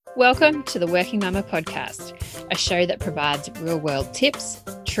Welcome to the Working Mama podcast, a show that provides real-world tips,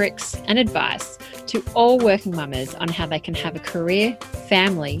 tricks, and advice to all working mamas on how they can have a career,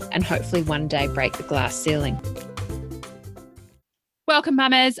 family, and hopefully one day break the glass ceiling. Welcome,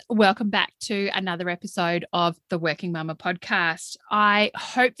 mamas. Welcome back to another episode of the Working Mama podcast. I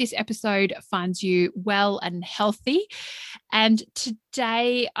hope this episode finds you well and healthy. And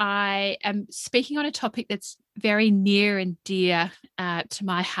today I am speaking on a topic that's very near and dear to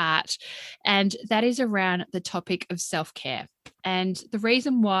my heart, and that is around the topic of self-care. And the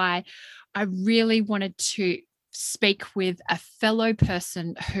reason why I really wanted to speak with a fellow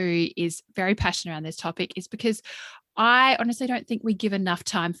person who is very passionate around this topic is because I honestly don't think we give enough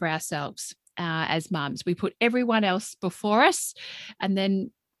time for ourselves as mums. We put everyone else before us, and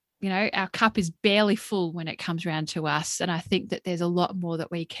then our cup is barely full when it comes around to us. And I think that there's a lot more that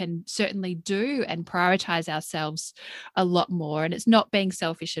we can certainly do and prioritize ourselves a lot more. And it's not being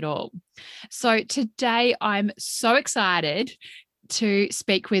selfish at all. So today I'm so excited to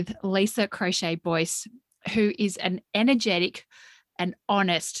speak with Lisa Crochet Boyce, who is an energetic and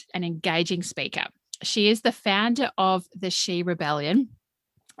honest and engaging speaker. She is the founder of the She Rebellion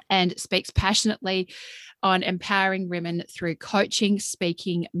and speaks passionately on empowering women through coaching,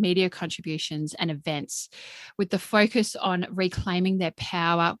 speaking, media contributions, and events, with the focus on reclaiming their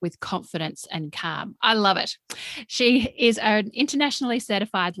power with confidence and calm. I love it. She is an internationally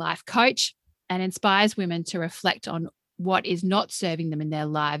certified life coach and inspires women to reflect on what is not serving them in their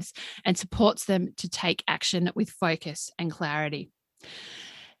lives and supports them to take action with focus and clarity.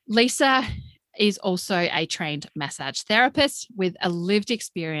 Lisa is also a trained massage therapist with a lived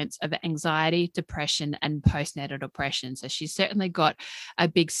experience of anxiety, depression, and postnatal depression. So she's certainly got a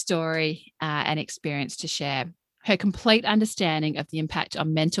big story and experience to share. Her complete understanding of the impact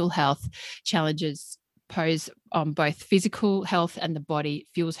on mental health challenges pose on both physical health and the body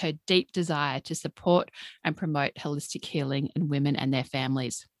fuels her deep desire to support and promote holistic healing in women and their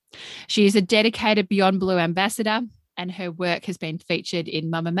families. She is a dedicated Beyond Blue ambassador, and her work has been featured in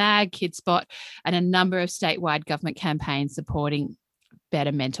Mama Mag, Kid Spot, and a number of statewide government campaigns supporting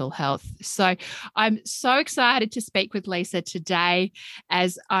better mental health. So I'm so excited to speak with Lisa today,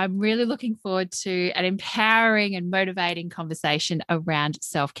 as I'm really looking forward to an empowering and motivating conversation around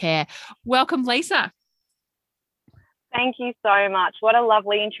self-care. Welcome, Lisa. Thank you so much. What a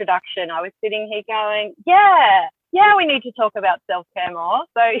lovely introduction. I was sitting here going, we need to talk about self-care more.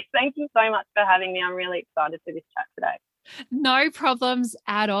 So thank you so much for having me. I'm really excited for this chat today. No problems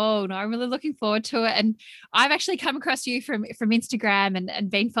at all. No, I'm really looking forward to it. And I've actually come across you from Instagram and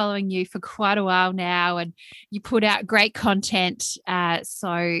been following you for quite a while now. And you put out great content.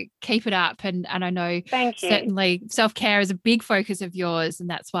 So keep it up. And I know certainly self-care is a big focus of yours. And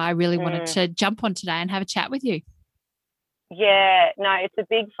that's why I really wanted to jump on today and have a chat with you. Yeah, no, it's a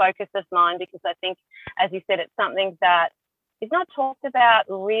big focus of mine because I think, as you said, it's something that is not talked about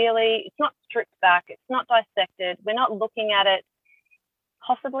really. It's not stripped back. It's not dissected. We're not looking at it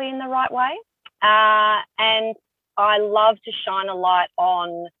possibly in the right way. And I love to shine a light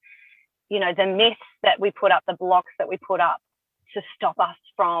on, the myths that we put up, the blocks that we put up to stop us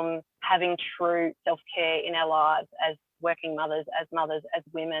from having true self-care in our lives as working mothers, as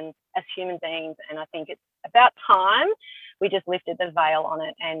women, as human beings. And I think it's about time we just lifted the veil on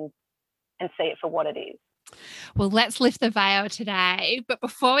it and see it for what it is. Well, let's lift the veil today. But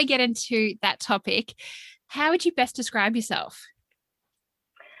before we get into that topic, how would you best describe yourself?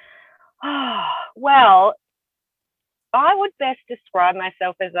 Well, I would best describe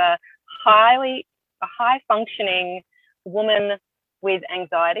myself as a high-functioning woman with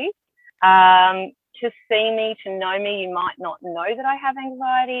anxiety. To see me, to know me, you might not know that I have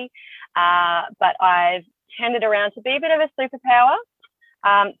anxiety, but I've tended around to be a bit of a superpower.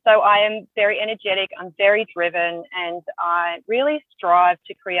 So I am very energetic, I'm very driven, and I really strive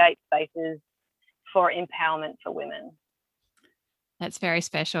to create spaces for empowerment for women. That's very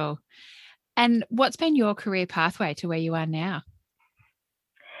special. And what's been your career pathway to where you are now?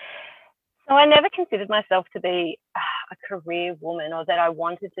 So I never considered myself to be a career woman, or that I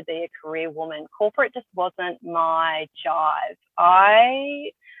wanted to be a career woman. Corporate just wasn't my jive.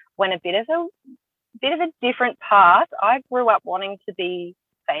 I went a bit of a different path. I grew up wanting to be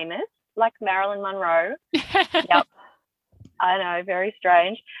famous, like Marilyn Monroe. Yep. I know, very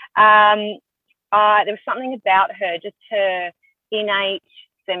strange. There was something about her, just her innate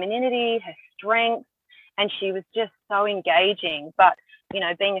femininity, her strength, and she was just so engaging. But,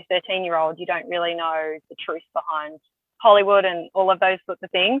 being a 13-year-old, you don't really know the truth behind Hollywood and all of those sorts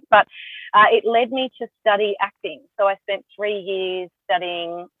of things. But it led me to study acting. So I spent 3 years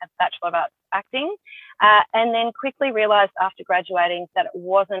studying a Bachelor of Arts acting, and then quickly realised after graduating that it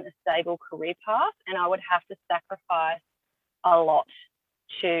wasn't a stable career path, and I would have to sacrifice a lot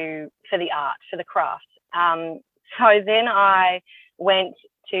for the art, for the craft. So then I went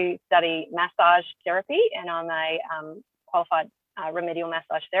to study massage therapy, and I'm a qualified remedial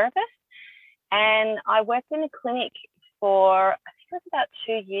massage therapist. And I worked in a clinic for, I think it was about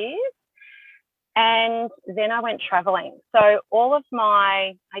 2 years. And then I went traveling. So all of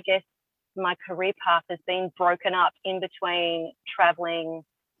my career path has been broken up in between traveling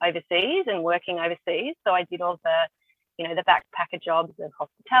overseas and working overseas. So I did all the backpacker jobs of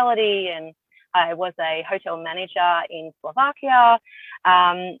hospitality, and I was a hotel manager in Slovakia.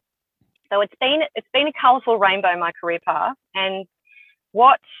 So it's been a colourful rainbow, my career path. And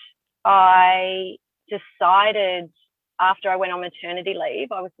what I decided after I went on maternity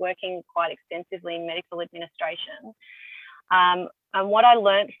leave, I was working quite extensively in medical administration. And what I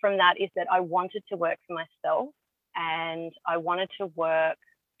learned from that is that I wanted to work for myself, and I wanted to work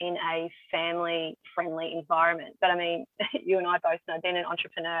in a family-friendly environment. But I mean, you and I both know being an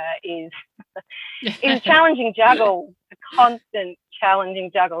entrepreneur is a challenging juggle, a constant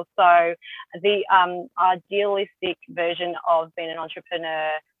challenging juggle. So the idealistic version of being an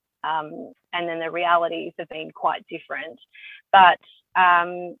entrepreneur and then the realities have been quite different. But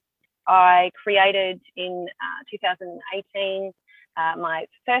I created in 2018 my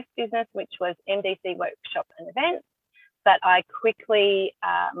first business, which was MDC Workshop and Events. But I quickly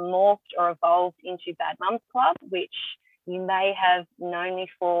morphed or evolved into Bad Mums Club, which you may have known me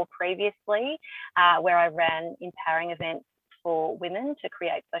for previously, where I ran empowering events for women to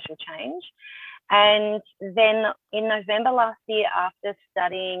create social change. And then in November last year, after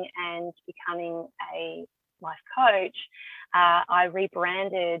studying and becoming a life coach, I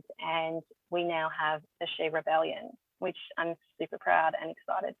rebranded, and we now have the She Rebellion, which I'm super proud and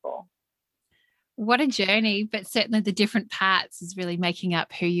excited for. What a journey, but certainly the different parts is really making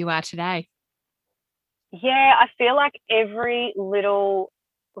up who you are today. Yeah, I feel like every little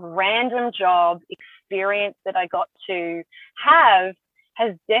random job experience that I got to have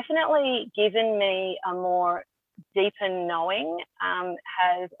has definitely given me a more deeper knowing,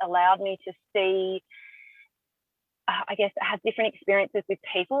 has allowed me to see, have different experiences with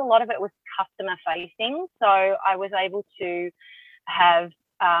people. A lot of it was customer facing. So I was able to have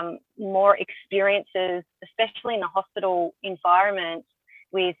more experiences, especially in the hospital environment,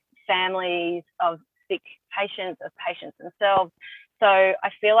 with families of sick patients, of patients themselves. So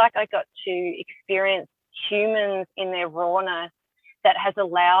I feel like I got to experience humans in their rawness that has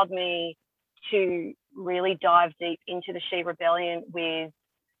allowed me to really dive deep into the She Rebellion with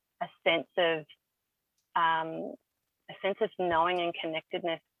a sense of knowing and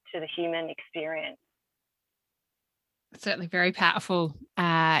connectedness to the human experience. Certainly very powerful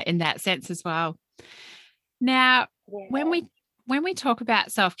in that sense as well. Now, when we talk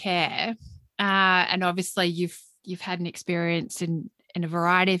about self-care, and obviously you've had an experience in a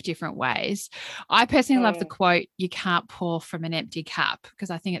variety of different ways. I personally love the quote, "You can't pour from an empty cup," because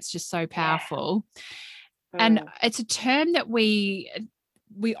I think it's just so powerful. Yeah. And it's a term that we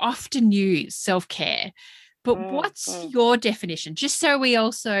often use, self-care. But what's your definition? Just so we're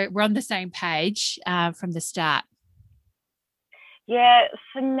on the same page from the start. Yeah,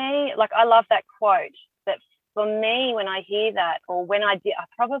 for me, I love that quote. But for me, when I hear that, or when I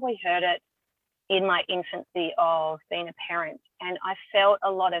probably heard it in my infancy of being a parent, and I felt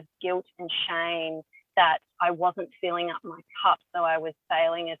a lot of guilt and shame that I wasn't filling up my cup, so I was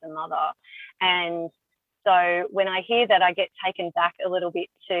failing as a mother. And so when I hear that, I get taken back a little bit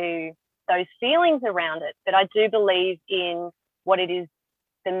to those feelings around it. But I do believe in what it is,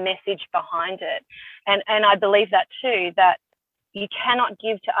 the message behind it. And I believe that too, that you cannot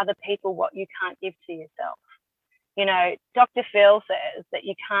give to other people what you can't give to yourself. You know, Dr. Phil says that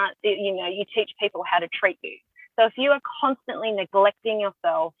you can't, you teach people how to treat you. So if you are constantly neglecting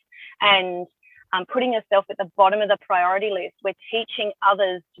yourself and putting yourself at the bottom of the priority list, we're teaching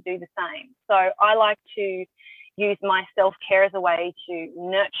others to do the same. So I like to use my self-care as a way to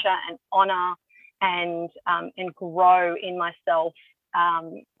nurture and honor and grow in myself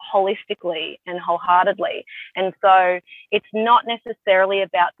holistically and wholeheartedly. And so it's not necessarily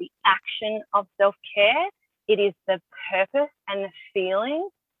about the action of self-care. It is the purpose and the feeling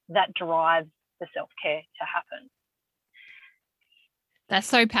that drives the self-care to happen. That's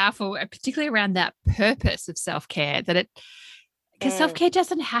so powerful, particularly around that purpose of self-care, because self-care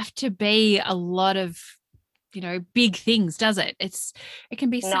doesn't have to be a lot of, big things, does it? It can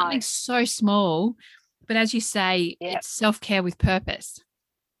be something so small, but as you say, it's self-care with purpose.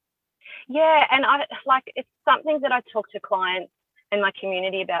 Yeah, and it's something that I talk to clients and my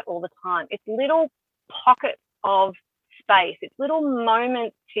community about all the time. It's little pockets of space. It's little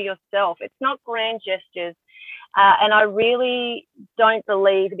moments to yourself. It's not grand gestures. And I really don't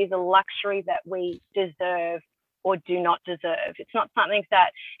believe it is a luxury that we deserve or do not deserve. It's not something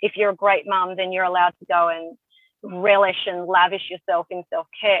that if you're a great mum, then you're allowed to go and relish and lavish yourself in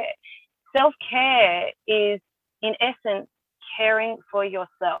self-care. Self-care is, in essence, caring for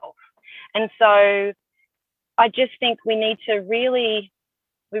yourself. And so I just think we really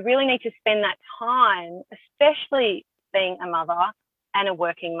need to spend that time, especially being a mother and a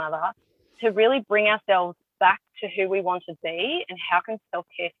working mother, to really bring ourselves back to who we want to be and how can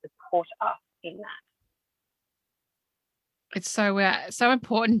self-care support us in that. It's so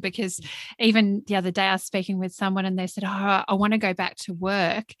important, because even the other day I was speaking with someone and they said, oh, I want to go back to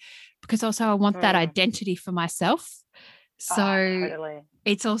work because also I want that identity for myself. So totally.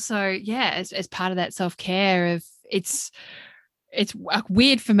 It's also, as part of that self-care of it's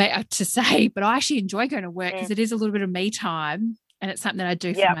weird for me to say, but I actually enjoy going to work because it is a little bit of me time. And it's something that I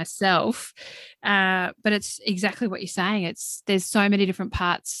do for myself. But it's exactly what you're saying. There's so many different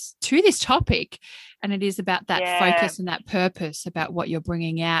parts to this topic. And it is about that focus and that purpose about what you're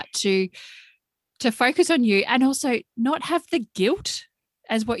bringing out to focus on you, and also not have the guilt,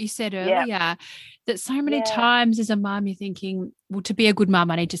 as what you said earlier, that so many times as a mum, you're thinking, well, to be a good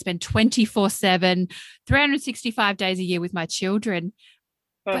mum, I need to spend 24/7, 365 days a year with my children.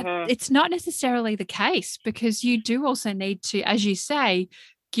 But it's not necessarily the case, because you do also need to, as you say,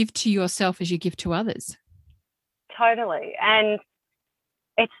 give to yourself as you give to others. Totally. And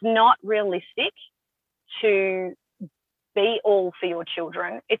it's not realistic to be all for your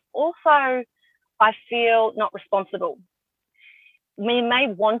children. It's also, I feel, not responsible. We may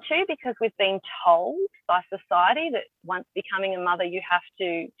want to, because we've been told by society that once becoming a mother, you have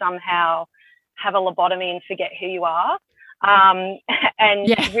to somehow have a lobotomy and forget who you are.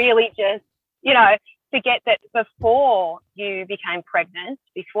 Really just, forget that before you became pregnant,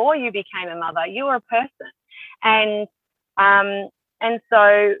 before you became a mother, you were a person. And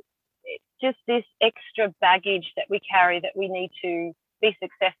so it's just this extra baggage that we carry, that we need to be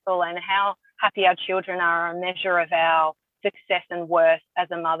successful, and how happy our children are a measure of our success and worth as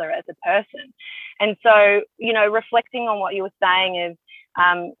a mother, as a person. And so, reflecting on what you were saying of,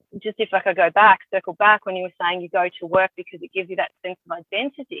 just if I could circle back when you were saying you go to work because it gives you that sense of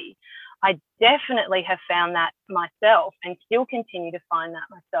identity, I definitely have found that myself and still continue to find that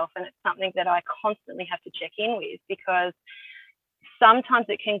myself. And it's something that I constantly have to check in with, because sometimes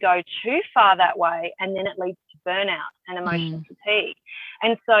it can go too far that way, and then it leads to burnout and emotional fatigue.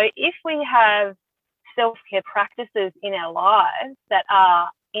 And so if we have self-care practices in our lives that are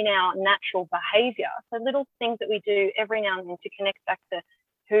in our natural behavior, so little things that we do every now and then to connect back to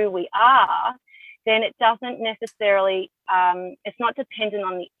who we are, then it doesn't necessarily, it's not dependent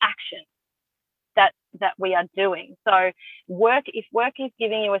on the action that we are doing. So if work is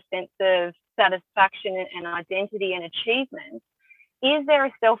giving you a sense of satisfaction and identity and achievement, is there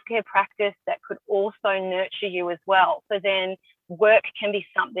a self-care practice that could also nurture you as well? So then work can be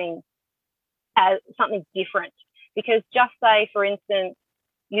something different. Because just say, for instance,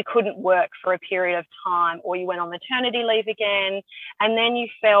 you couldn't work for a period of time, or you went on maternity leave again, and then you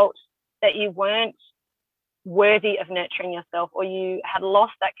felt that you weren't worthy of nurturing yourself, or you had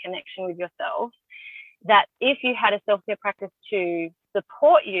lost that connection with yourself, that if you had a self-care practice to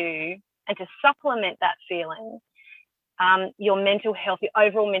support you and to supplement that feeling, your mental health, your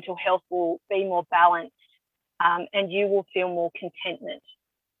overall mental health will be more balanced, and you will feel more contentment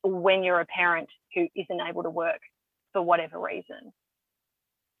when you're a parent who isn't able to work for whatever reason.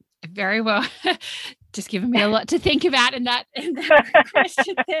 Very well. Just giving me a lot to think about in that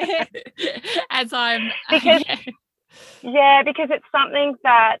question there, as I'm because it's something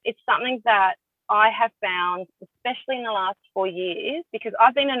that I have found, especially in the last 4 years, because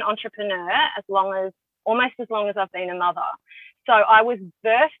I've been an entrepreneur almost as long as I've been a mother. So I was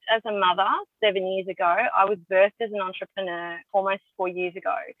birthed as a mother 7 years ago. I was birthed as an entrepreneur almost 4 years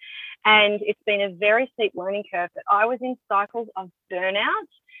ago. And it's been a very steep learning curve, but I was in cycles of burnout,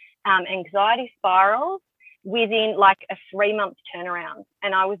 anxiety spirals within like a 3-month turnaround.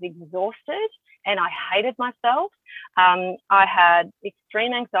 And I was exhausted and I hated myself. I had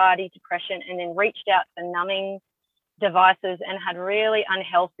extreme anxiety, depression, and then reached out for numbing devices and had really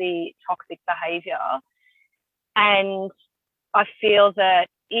unhealthy, toxic behavior. And I feel that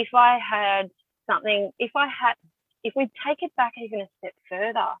if we take it back even a step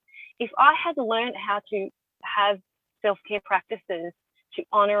further, if I had learned how to have self-care practices to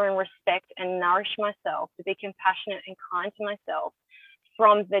honor and respect and nourish myself, to be compassionate and kind to myself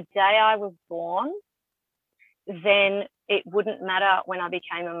from the day I was born, then it wouldn't matter when I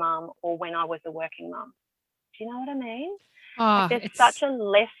became a mum or when I was a working mum. Do you know what I mean? Like, Oh, there's such a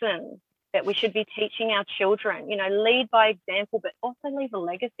lesson that we should be teaching our children, you know, lead by example, but also leave a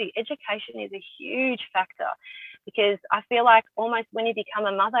legacy. Education is a huge factor, because I feel like almost when you become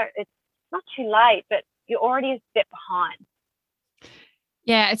a mother, it's not too late, but you're already a step behind.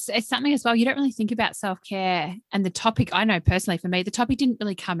 yeah, it's something as well. You don't really think about self-care, and the topic, I know personally for me, the topic didn't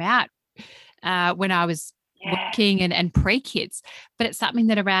really come out when I was working and pre-kids, but it's something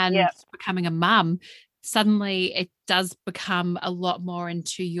that around becoming a mum, suddenly it does become a lot more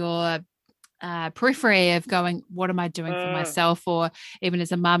into your periphery of going, what am I doing for myself? Or even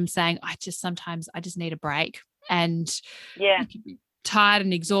as a mum saying, sometimes I just need a break, and you can be tired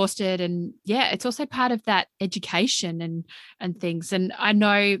and exhausted. And it's also part of that education and things. And I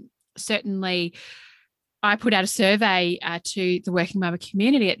know certainly I put out a survey to the working mama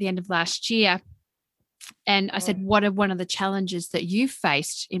community at the end of last year. And I said, what are one of the challenges that you've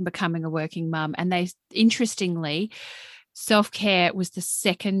faced in becoming a working mum? And they, interestingly, self-care was the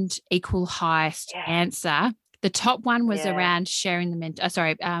second equal highest answer. The top one was around sharing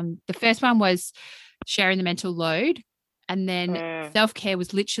the the first one was sharing the mental load. And then self-care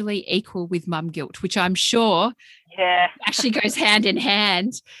was literally equal with mum guilt, which I'm sure actually goes hand in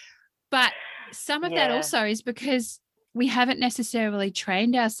hand. But some of that also is because we haven't necessarily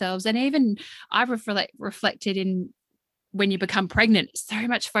trained ourselves. And even I've reflected in when you become pregnant, so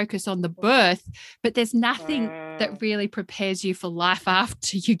much focus on the birth, but there's nothing that really prepares you for life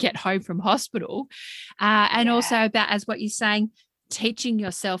after you get home from hospital. And also about, as what you're saying, teaching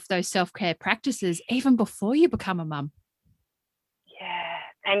yourself those self-care practices even before you become a mum. Yeah.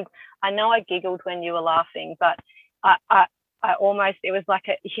 And I know I giggled when you were laughing, but I almost, it was like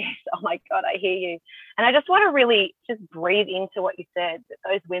yes, oh my God, I hear you. And I just want to really just breathe into what you said, that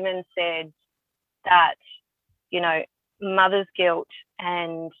those women said that, you know, mother's guilt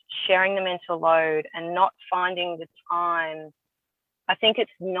and sharing the mental load and not finding the time. I think it's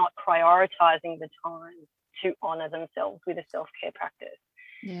not prioritizing the time to honor themselves with a self-care practice.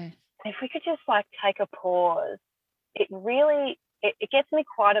 Yeah. And if we could just like take a pause, it really, it gets me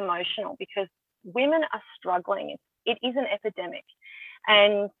quite emotional, because women are struggling. It is an epidemic,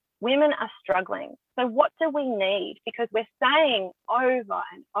 and women are struggling. So what do we need? Because we're saying over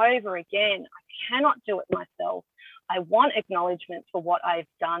and over again, I cannot do it myself. I want acknowledgement for what I've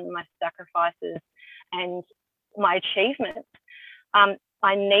done, my sacrifices and my achievements.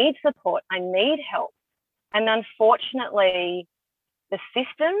 I need support. I need help. And unfortunately, the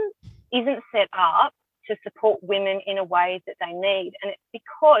system isn't set up to support women in a way that they need. And it's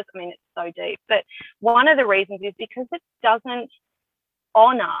because, I mean, it's so deep, but one of the reasons is because it doesn't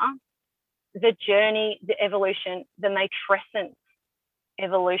honor the journey, the evolution, the matrescence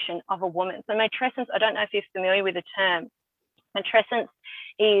evolution of a woman. So matrescence, I don't know if you're familiar with the term. Matrescence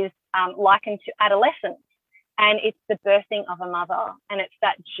is likened to adolescence, and it's the birthing of a mother, and it's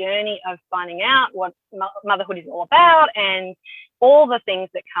that journey of finding out what motherhood is all about and all the things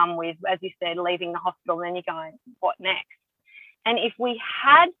that come with, as you said, leaving the hospital, and then you're going, what next? And if we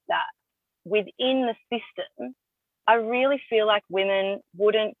had that within the system, I really feel like women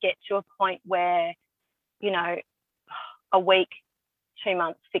wouldn't get to a point where, you know, a week, 2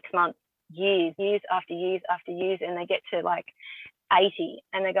 months, 6 months, years after years after years, and they get to like 80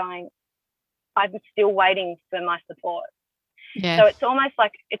 and they're going, I'm still waiting for my support. Yeah. So it's almost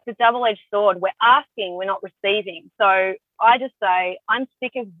like it's a double-edged sword. We're asking, we're not receiving. So I just say, I'm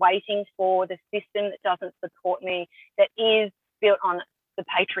sick of waiting for the system that doesn't support me, that is built on the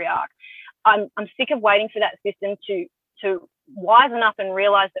patriarch. I'm sick of waiting for that system to wisen up and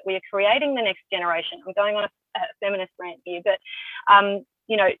realize that we are creating the next generation. I'm going on a feminist rant here, but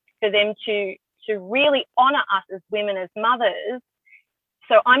you know, for them to really honor us as women, as mothers.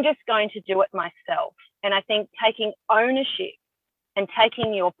 So I'm just going to do it myself. And I think taking ownership and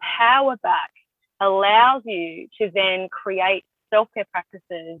taking your power back allows you to then create self-care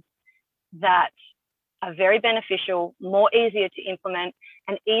practices that are very beneficial, more easier to implement,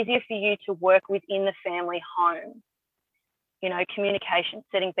 and easier for you to work within the family home. You know, communication,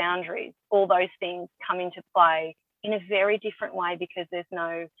 setting boundaries, all those things come into play in a very different way, because there's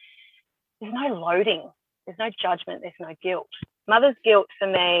no loading, there's no judgment, there's no guilt. Mother's guilt for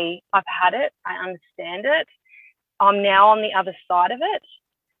me, I've had it, I understand it. I'm now on the other side of it.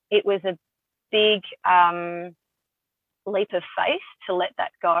 It was a big leap of faith to let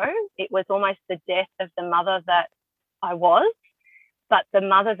that go. It was almost the death of the mother that I was. But the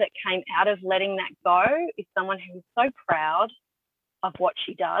mother that came out of letting that go is someone who's so proud of what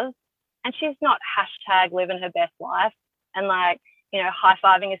she does. And she's not hashtag living her best life and like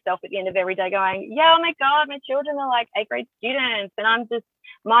high-fiving yourself at the end of every day going, yeah, oh my God, my children are like 8th grade students. And I'm just,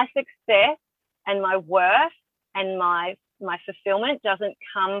 my success and my worth and my fulfillment doesn't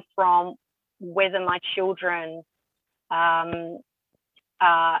come from whether my children are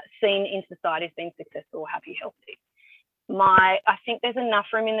seen in society as being successful, happy, healthy. I think there's enough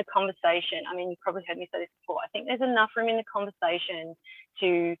room in the conversation. I mean, you probably heard me say this before. I think there's enough room in the conversation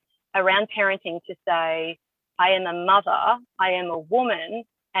around parenting to say, I am a mother, I am a woman,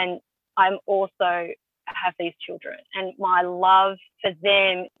 and I'm also have these children. And my love for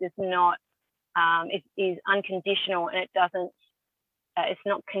them is not, is unconditional, and it's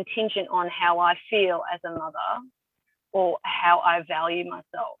not contingent on how I feel as a mother or how I value myself.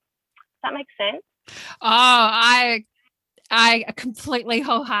 Does that make sense? Oh, I completely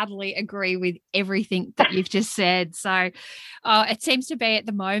wholeheartedly agree with everything that you've just said. So it seems to be at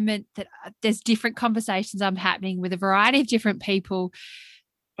the moment that there's different conversations I'm happening with a variety of different people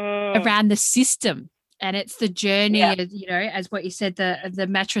around the system. And it's the journey, as what you said, the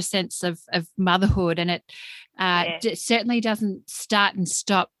mature sense of motherhood. And it certainly doesn't start and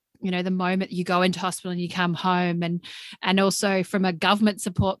stop, the moment you go into hospital and you come home, and also from a government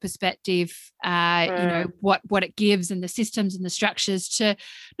support perspective, what it gives and the systems and the structures to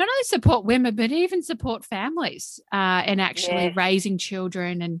not only support women, but even support families in actually raising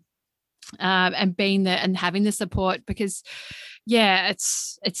children and being there and having the support, because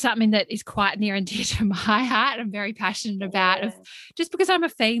it's something that is quite near and dear to my heart. I'm very passionate about. Just because I'm a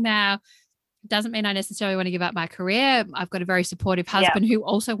female doesn't mean I necessarily want to give up my career. I've got a very supportive husband who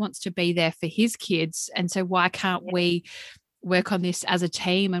also wants to be there for his kids. And so why can't we work on this as a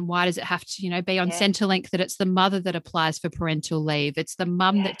team? And why does it have to, be on Centrelink that it's the mother that applies for parental leave? It's the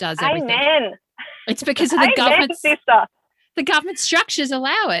mum that does everything. Amen. It's because of the government. The government structures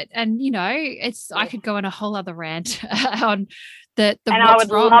allow it. And, I could go on a whole other rant on the and I would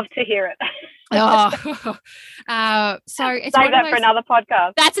love to hear it. So it's save that for another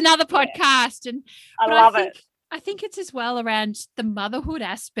podcast. That's another podcast. And I love it. I think it's as well around the motherhood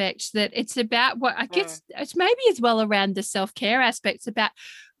aspect, that it's about what I guess it's maybe as well around the self-care aspects, about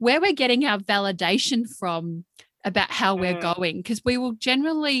where we're getting our validation from about how we're going, because we will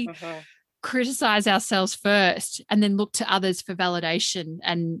generally criticize ourselves first and then look to others for validation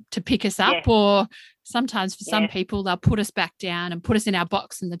and to pick us up, or sometimes for some people they'll put us back down and put us in our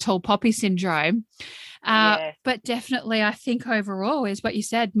box in the tall poppy syndrome. But definitely I think overall is what you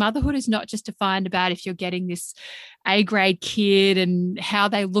said, motherhood is not just defined about if you're getting this A-grade kid and how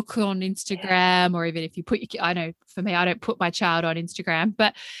they look on Instagram, or even if you put your, I know for me, I don't put my child on Instagram,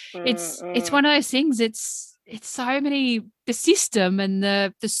 but it's one of those things. It's so many, the system and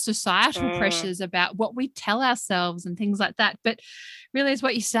the societal pressures about what we tell ourselves and things like that. But really, is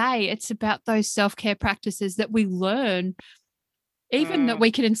what you say, it's about those self-care practices that we learn, even that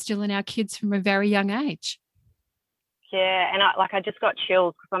we can instill in our kids from a very young age. Yeah, and I just got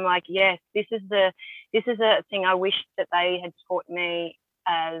chills, because I'm like, yes, this is a thing I wish that they had taught me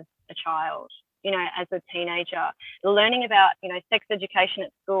as a child. As a teenager, learning about, sex education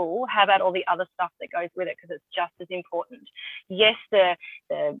at school. How about all the other stuff that goes with it? Because it's just as important. Yes, the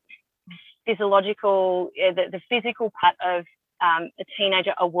physiological, the physical part of a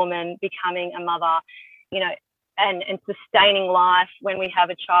teenager, a woman becoming a mother, and sustaining life when we have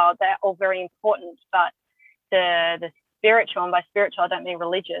a child, they're all very important. But the spiritual, and by spiritual I don't mean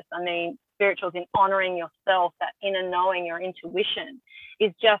religious, I mean spirituals in honoring yourself, that inner knowing, your intuition,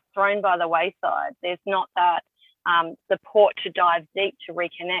 is just thrown by the wayside. There's not that support to dive deep, to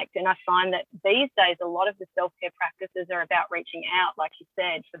reconnect. And I find that these days a lot of the self-care practices are about reaching out, like you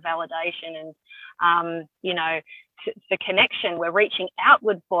said, for validation and for connection. We're reaching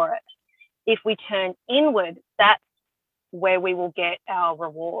outward for it. If we turn inward, that's where we will get our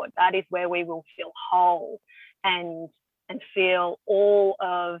reward. That is where we will feel whole and feel all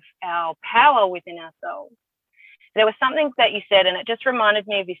of our power within ourselves. There was something that you said, and it just reminded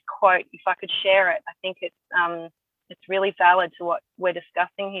me of this quote. If I could share it, I think it's really valid to what we're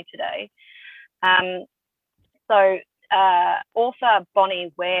discussing here today. Author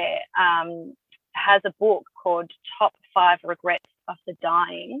Bonnie Ware has a book called Top 5 Regrets After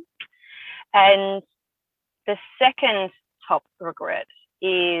Dying. And the second top regret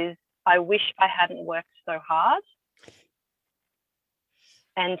is, I wish I hadn't worked so hard.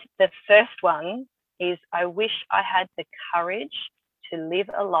 And the first one is, I wish I had the courage to live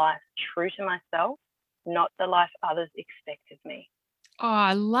a life true to myself, not the life others expect of me. Oh,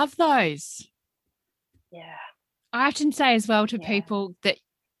 I love those. Yeah. I often say as well to people that,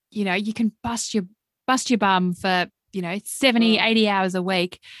 you can bust your bum for, 70, 80 hours a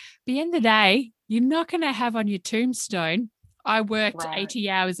week. But at the end of the day, you're not going to have on your tombstone, I worked Right. 80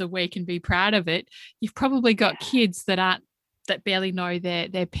 hours a week and be proud of it. You've probably got kids that barely know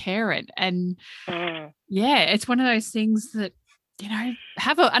their parent. And Mm. yeah, it's one of those things that, and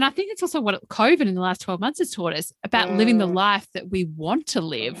I think it's also what COVID in the last 12 months has taught us about living the Mm. life that we want to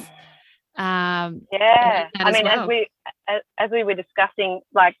live. Yeah, That I as mean, well. as we were discussing,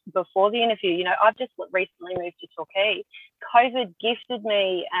 like before the interview, I've just recently moved to Torquay. COVID gifted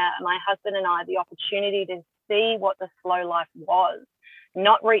me, my husband and I, the opportunity to see what the slow life was,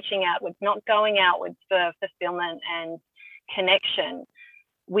 not reaching outwards, not going outwards for fulfillment and connection.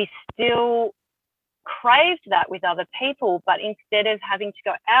 We still craved that with other people, but instead of having to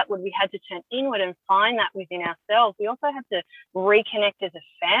go outward, we had to turn inward and find that within ourselves. We also had to reconnect as a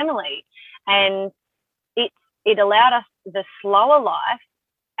family, and it allowed us the slower life,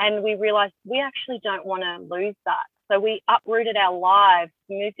 and we realized we actually don't want to lose that. So we uprooted our lives,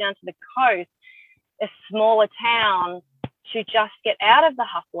 moved down to the coast, a smaller town, to just get out of the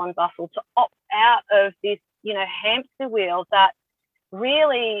hustle and bustle, to opt out of this, hamster wheel that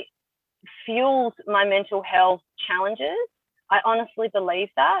really fuels my mental health challenges. I honestly believe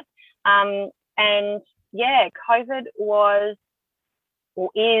that. And yeah, COVID was or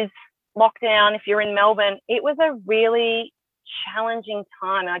is lockdown. If you're in Melbourne, it was a really challenging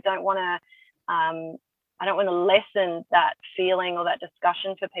time. I don't want to lessen that feeling or that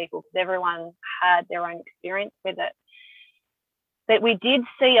discussion for people, because everyone had their own experience with it. But we did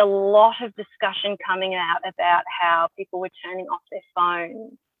see a lot of discussion coming out about how people were turning off their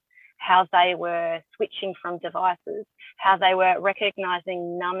phones, how they were switching from devices, how they were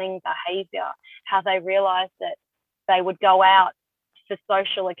recognizing numbing behavior, how they realized that they would go out for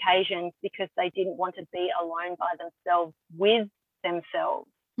social occasions because they didn't want to be alone by themselves with themselves.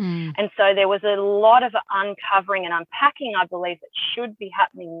 And so there was a lot of uncovering and unpacking, I believe, that should be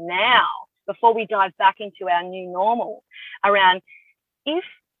happening now before we dive back into our new normal, around if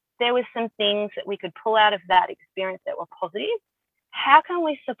there were some things that we could pull out of that experience that were positive, how can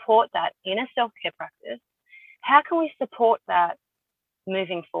we support that in a self-care practice? How can we support that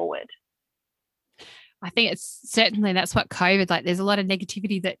moving forward? I think it's certainly that's what COVID, like there's a lot of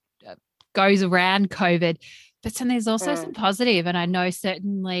negativity that goes around COVID, but then there's also some positive. And I know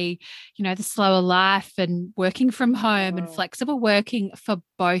certainly, the slower life and working from home and flexible working for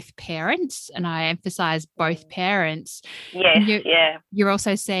both parents. And I emphasize both parents. Yes, You're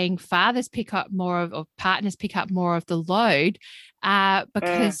also seeing fathers pick up more of, or partners pick up more of the load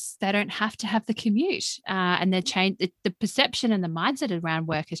because they don't have to have the commute, and the perception and the mindset around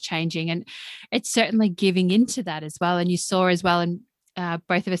work is changing, and it's certainly giving into that as well. And you saw as well, and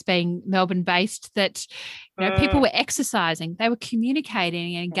both of us being Melbourne based, that people were exercising, they were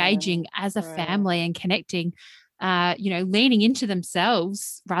communicating and engaging as a family and connecting, leaning into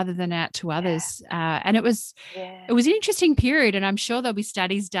themselves rather than out to others. And it was an interesting period, and I'm sure there'll be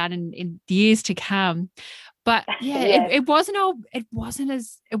studies done in years to come. But it wasn't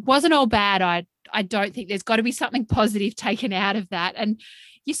all bad. I don't think there's got to be something positive taken out of that. And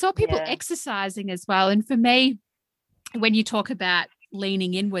you saw people exercising as well. And for me, when you talk about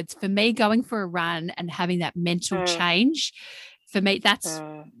leaning inwards, for me, going for a run and having that mental change, for me, that's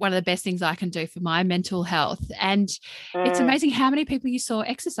one of the best things I can do for my mental health. And it's amazing how many people you saw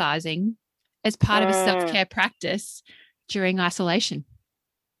exercising as part of a self-care practice during isolation.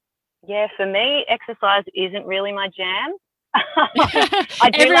 Yeah, for me, exercise isn't really my jam.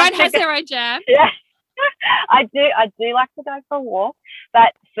 Everyone has their own jam. Yeah, I do like to go for a walk,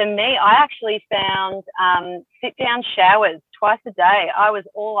 but for me, I actually found sit-down showers twice a day. I was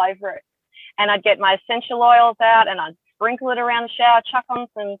all over it, and I'd get my essential oils out and I'd sprinkle it around the shower, chuck on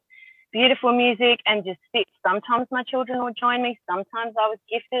some beautiful music, and just sit. Sometimes my children would join me. Sometimes I was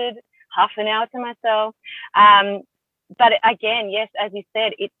gifted half an hour to myself. But again, yes, as you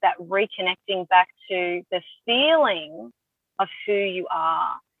said, it's that reconnecting back to the feeling of who you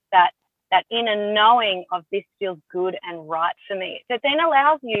are, that inner knowing of this feels good and right for me. That then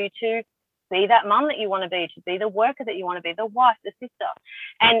allows you to be that mum that you want to be the worker that you want to be, the wife, the sister.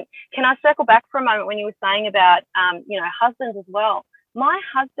 And can I circle back for a moment when you were saying about, husbands as well? My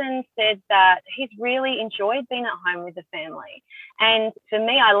husband said that he's really enjoyed being at home with the family. And for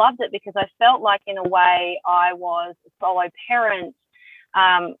me, I loved it because I felt like, in a way, I was a solo parent.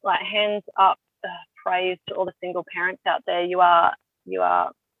 Like, hands up, praise to all the single parents out there. You are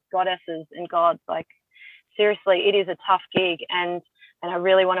goddesses and gods. Like, seriously, it is a tough gig, and I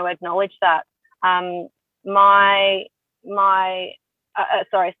really want to acknowledge that. So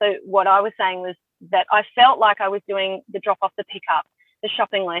what I was saying was that I felt like I was doing the drop off, the pickup, the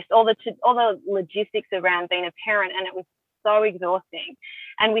shopping list, all the logistics around being a parent, and it was so exhausting.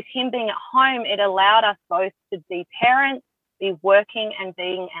 And with him being at home, it allowed us both to be parents, be working and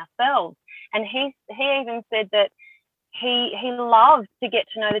being ourselves. And he even said that he loved to get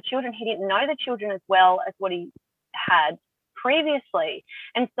to know the children. He didn't know the children as well as what he had previously.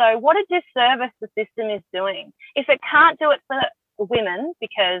 And so what a disservice the system is doing. If it can't do it for women,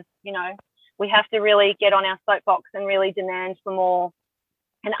 because, you know, we have to really get on our soapbox and really demand for more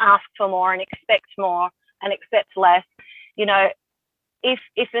and ask for more and expect more and accept less. You know, if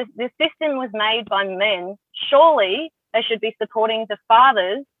the system was made by men, surely they should be supporting the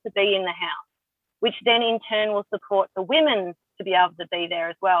fathers to be in the house, which then in turn will support the women to be able to be there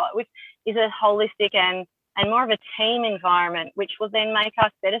as well, which is a holistic and more of a team environment, which will then make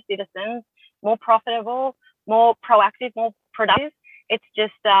us better citizens, more profitable, more proactive, more productive. It's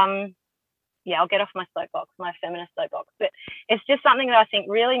just, I'll get off my soapbox, my feminist soapbox, but it's just something that I think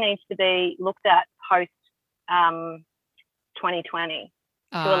really needs to be looked at post 2020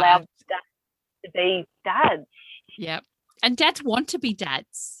 to allow dads to be dads. Yep. And dads want to be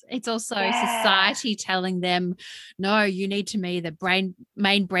dads. It's also society telling them, no, you need to be the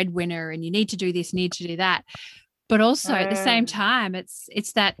main breadwinner and you need to do this, need to do that. But also at the same time,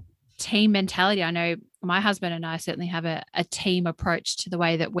 it's that team mentality. I know my husband and I certainly have a team approach to the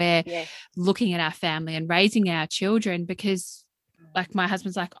way that we're looking at our family and raising our children, because like my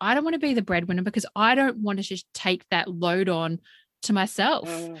husband's like, I don't want to be the breadwinner because I don't want to just take that load on to myself.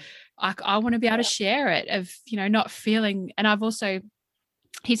 I want to be able to share it, of, you know, not feeling. And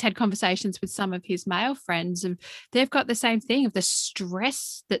he's had conversations with some of his male friends and they've got the same thing of the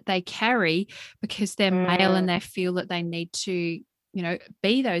stress that they carry because they're male and they feel that they need to, you know,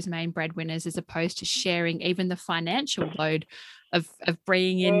 be those main breadwinners, as opposed to sharing even the financial load of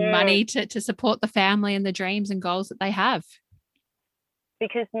bringing in money to support the family and the dreams and goals that they have.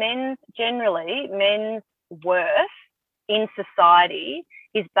 Because men's worth in society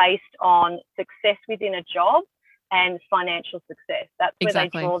is based on success within a job and financial success. That's where they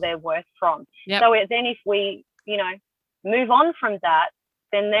draw their worth from. Yep. So then if we, you know, move on from that,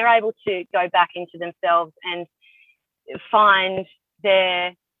 then they're able to go back into themselves and find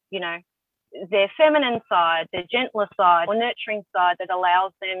their, you know, their feminine side, their gentler side or nurturing side that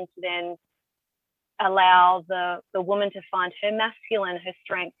allows them to then allow the woman to find her masculine, her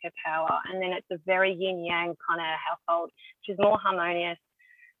strength, her power. And then it's a very yin yang kind of household, which is more harmonious.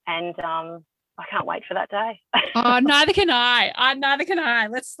 And I can't wait for that day. Oh, neither can I. Neither can I.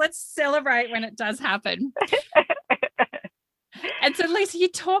 Let's celebrate when it does happen. And so, Lisa, you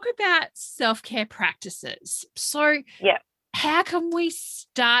talk about self-care practices. So how can we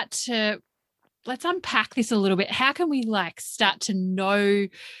start to, let's unpack this a little bit. How can we start to know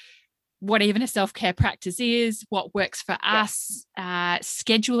what even a self-care practice is, what works for us,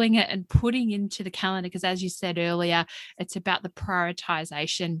 scheduling it and putting into the calendar? Because as you said earlier, it's about the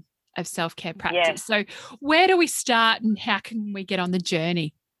prioritization of self-care practice. So where do we start and how can we get on the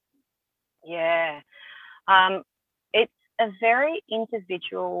journey? It's a very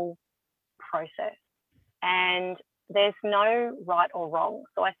individual process and there's no right or wrong.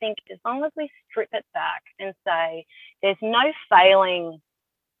 So I think as long as we strip it back and say there's no failing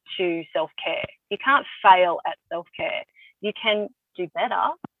to self-care. You can't fail at self-care. You can do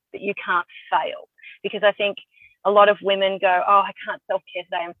better, but you can't fail. Because I think a lot of women go, oh, I can't self-care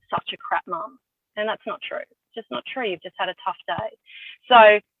today. I'm such a crap mum. And that's not true. It's just not true. You've just had a tough day.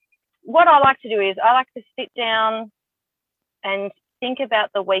 So what I like to do is I like to sit down and think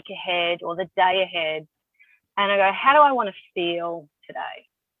about the week ahead or the day ahead. And I go, how do I want to feel today?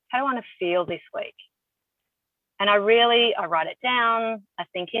 How do I want to feel this week? And I write it down, I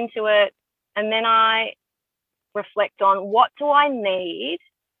think into it, and then I reflect on what do I need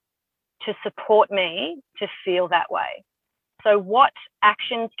to support me to feel that way? So what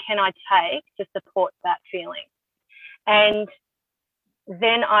actions can I take to support that feeling? And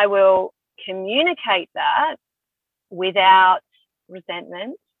then I will communicate that without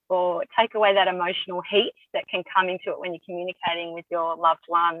resentment or take away that emotional heat that can come into it when you're communicating with your loved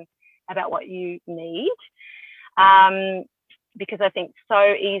one about what you need. Because I think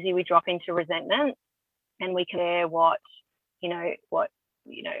so easy we drop into resentment and we compare what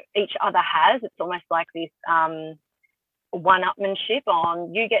each other has. It's almost like this one-upmanship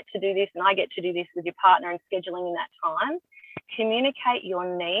on you get to do this and I get to do this with your partner and scheduling in that time. Communicate your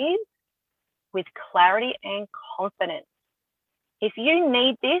needs with clarity and confidence. If you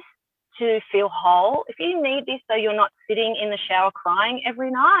need this to feel whole, if you need this so you're not sitting in the shower crying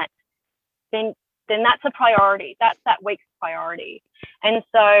every night, then that's a priority. That's that week's priority. And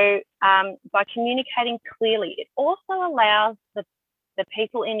so by communicating clearly, it also allows the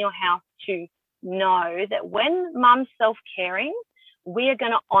people in your house to know that when mum's self-caring, we are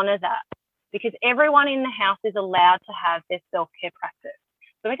going to honour that. because everyone in the house is allowed to have their self-care practice.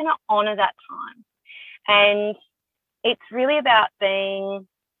 So we're going to honor that time. And it's really about being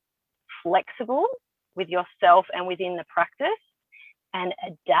flexible with yourself and within the practice, and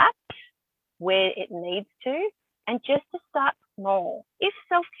adapt where it needs to, and just to start small. If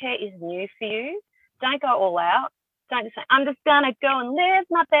self-care is new for you, don't go all out. Don't just say, I'm just going to go and live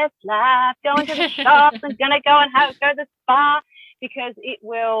my best life, going to the shops, I'm going to go and go to the spa, because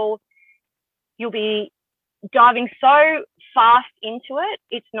you'll be diving so fast into it,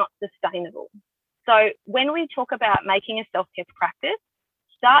 it's not sustainable. So when we talk about making a self-care practice,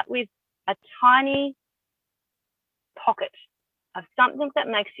 start with a tiny pocket of something that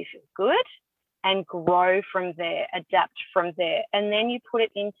makes you feel good, and grow from there, adapt from there. And then you put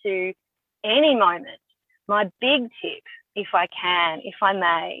it into any moment. My big tip, if I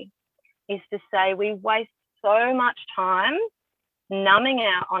may, is to say we waste so much time numbing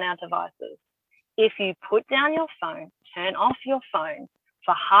out on our devices. If you put down your phone, turn off your phone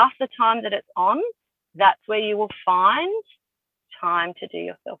for half the time that it's on, that's where you will find time to do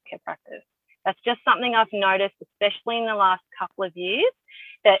your self-care practice. That's just something I've noticed, especially in the last couple of years,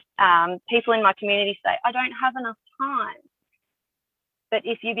 that people in my community say, I don't have enough time. But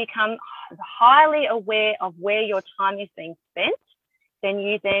if you become highly aware of where your time is being spent, then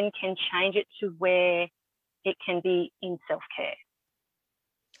you then can change it to where it can be in self-care.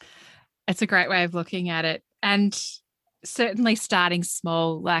 It's a great way of looking at it. And certainly starting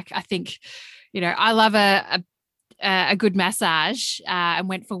small. Like, I think, I love a good massage and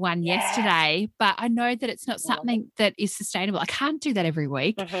went for one yesterday, but I know that it's not something that is sustainable. I can't do that every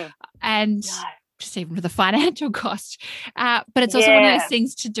week. And just even for the financial cost. But it's also one of those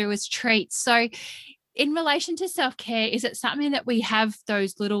things to do as treats. So in relation to self-care, is it something that we have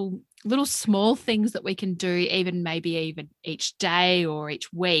those little small things that we can do, even each day or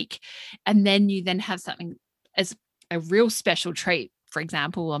each week, and then you then have something as a real special treat, for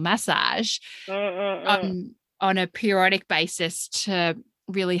example, a massage on a periodic basis to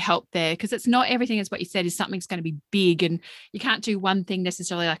really help there? Because it's not everything, as what you said, is something's going to be big, and you can't do one thing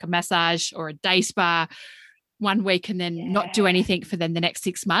necessarily, like a massage or a day spa one week and then not do anything for then the next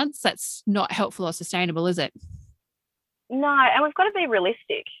 6 months. That's not helpful or sustainable, is it? No, and we've got to be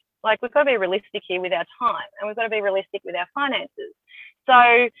realistic. Like, we've got to be realistic here with our time, and we've got to be realistic with our finances.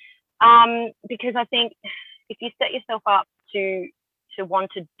 So, because I think if you set yourself up to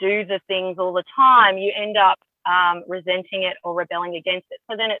want to do the things all the time, you end up resenting it or rebelling against it.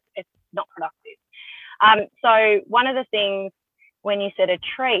 So then it's not productive. So one of the things, when you said a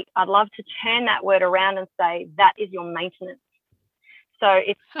treat, I'd love to turn that word around and say that is your maintenance. So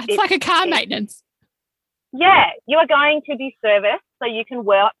it's like a car maintenance. Yeah, you are going to be serviced so you can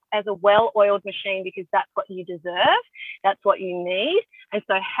work as a well-oiled machine, because that's what you deserve, that's what you need. And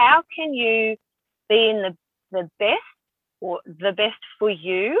so how can you be in the best, or the best for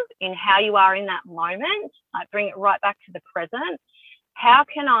you in how you are in that moment? Like, bring it right back to the present. How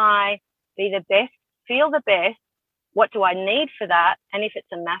can I be the best, feel the best? What do I need for that? And if it's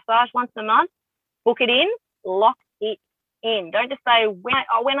a massage once a month, book it in, lock it in. Don't just say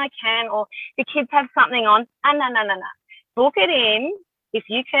when I can, or the kids have something on. No. Book it in. If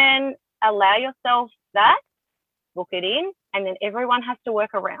you can allow yourself that, book it in, and then everyone has to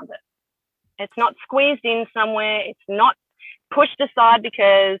work around it. It's not squeezed in somewhere. It's not pushed aside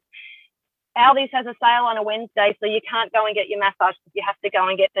because Aldi's has a sale on a Wednesday, so you can't go and get your massage because you have to go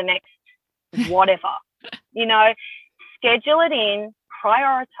and get the next whatever. Schedule it in,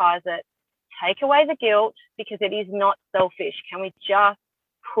 prioritize it, take away the guilt, because it is not selfish. Can we just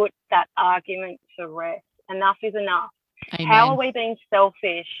put that argument to rest? Enough is enough. Amen. How are we being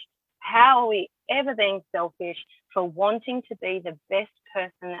selfish? How are we ever being selfish for wanting to be the best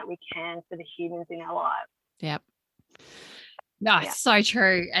person that we can for the humans in our lives? Yep. No, it's so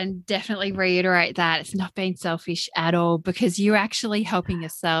true. And definitely reiterate that it's not being selfish at all, because you're actually helping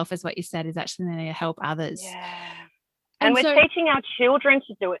yourself, as what you said, is actually going to help others. Yeah. And we're teaching our children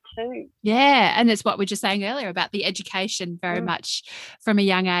to do it too. Yeah. And it's what we were just saying earlier about the education very much from a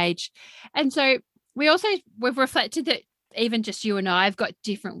young age. And so we've reflected that even just you and I have got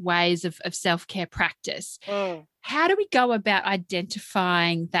different ways of self-care practice. How do we go about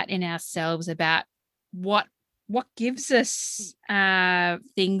identifying that in ourselves, about what gives us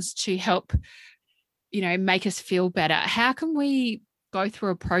things to help, make us feel better? How can we go through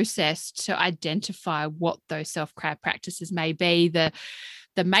a process to identify what those self-care practices may be, the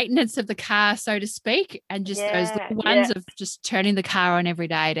maintenance of the car, so to speak, and just those little ones of just turning the car on every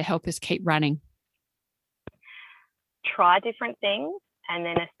day to help us keep running? Try different things and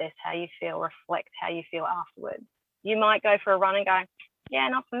then assess how you feel, reflect how you feel afterwards. You might go for a run and go, yeah,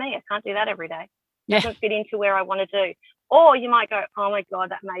 not for me. I can't do that every day. Yeah. Doesn't fit into where I want to do. Or you might go, oh my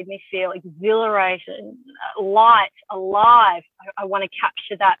God, that made me feel exhilarated, light, alive. I want to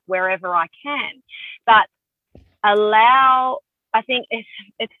capture that wherever I can. But I think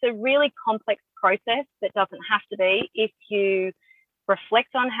it's a really complex process that doesn't have to be if you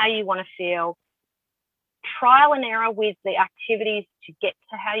reflect on how you want to feel, trial and error with the activities to get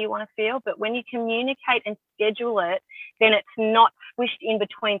to how you want to feel. But when you communicate and schedule it, then it's not squished in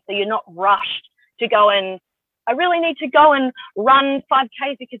between. So you're not rushed to go and, I really need to go and run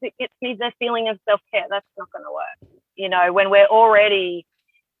 5Ks because it gets me the feeling of self-care. That's not going to work. When we're already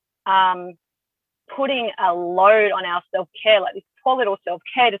putting a load on our self-care, like this poor little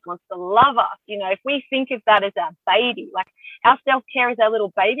self-care just wants to love us. If we think of that as our baby, like our self-care is our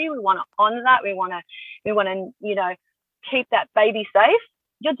little baby, we want to honor that. We want to, keep that baby safe.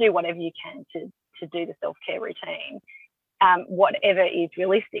 You'll do whatever you can to do the self-care routine, whatever is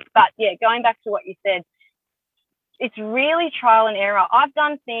realistic. But yeah, going back to what you said, it's really trial and error. I've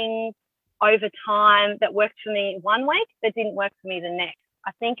done things over time that worked for me one week that didn't work for me the next.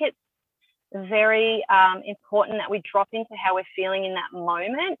 I think it's very important that we drop into how we're feeling in that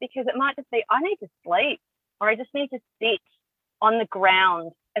moment, because it might just be, I need to sleep, or I just need to sit on the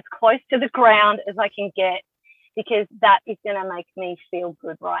ground, as close to the ground as I can get, because that is going to make me feel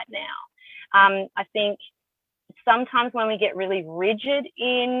good right now. I think sometimes when we get really rigid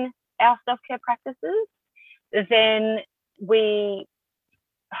in our self-care practices, then we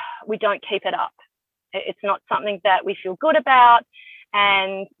don't keep it up. It's not something that we feel good about.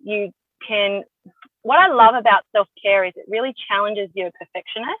 And what I love about self-care is it really challenges your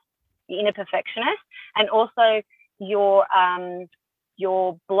inner perfectionist, and also your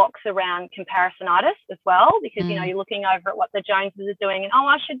blocks around comparisonitis as well, because you're looking over at what the Joneses are doing and,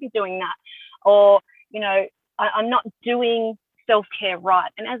 I should be doing that, or I'm not doing self-care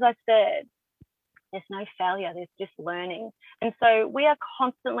right. And as I said, there's no failure, there's just learning. And so we are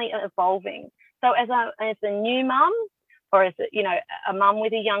constantly evolving. So as a new mum, or as a mum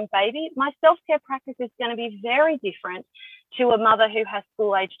with a young baby, my self-care practice is going to be very different to a mother who has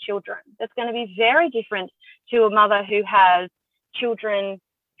school-age children. That's going to be very different to a mother who has children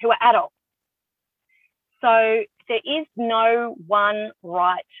who are adults. So there is no one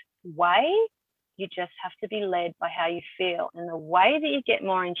right way. You just have to be led by how you feel. And the way that you get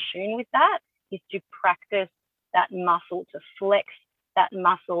more in tune with that is to practice that muscle, to flex that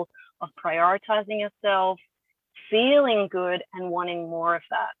muscle of prioritizing yourself, feeling good, and wanting more of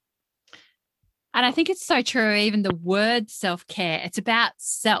that. And I think it's so true. Even the word self-care, it's about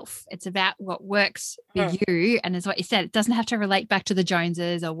self. It's about what works for you. And as what you said, it doesn't have to relate back to the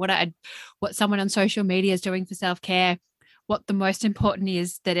Joneses or what someone on social media is doing for self-care. What the most important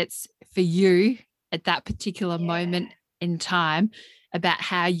is that it's for you at that particular moment in time, about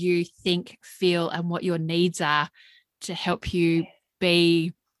how you think, feel, and what your needs are to help you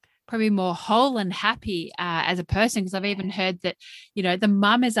be probably more whole and happy as a person. Because I've even heard that, the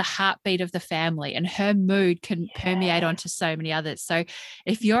mum is a heartbeat of the family, and her mood can permeate onto so many others. So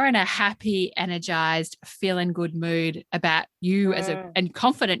if you're in a happy, energized, feeling good mood about you and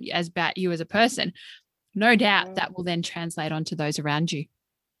confident about you as a person, no doubt that will then translate onto those around you.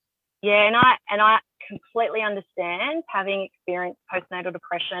 Yeah, and I completely understand, having experienced postnatal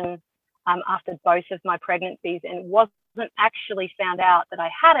depression after both of my pregnancies, and it wasn't actually found out that I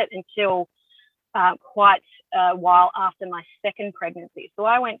had it until quite a while after my second pregnancy. So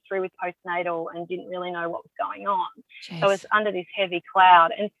I went through with postnatal and didn't really know what was going on. Jeez. So I was under this heavy cloud.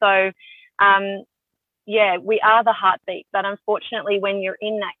 And so, we are the heartbeat. But unfortunately, when you're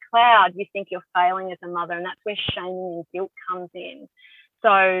in that cloud, you think you're failing as a mother, and that's where shame and guilt comes in.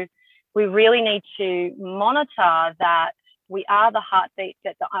 So we really need to monitor that we are the heartbeat,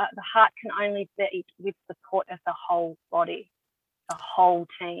 that the heart can only beat with support of the whole body, the whole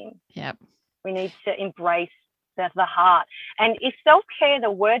team. Yep. We need to embrace the heart. And if self-care,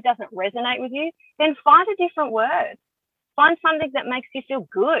 the word doesn't resonate with you, then find a different word. Find something that makes you feel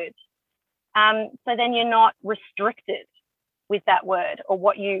good. So then you're not restricted with that word,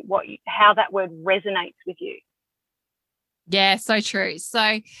 or how that word resonates with you. Yeah, so true.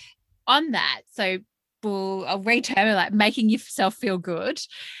 So on that, I'll reterm it, like making yourself feel good.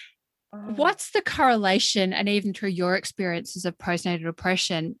 What's the correlation, and even through your experiences of postnatal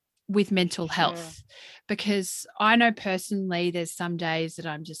depression, with mental health? Because I know personally there's some days that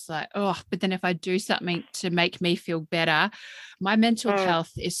I'm just like, but then if I do something to make me feel better, my mental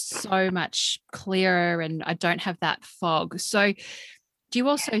health is so much clearer and I don't have that fog. So do you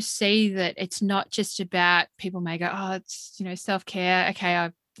also see that it's not just about, people may go, it's, self-care. Okay,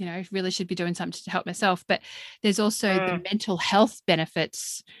 really should be doing something to help myself. But there's also the mental health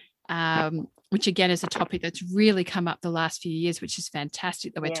benefits, which again is a topic that's really come up the last few years, which is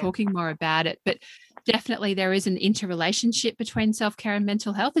fantastic that we're talking more about it. But definitely there is an interrelationship between self-care and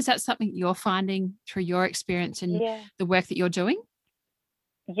mental health. Is that something you're finding through your experience and the work that you're doing?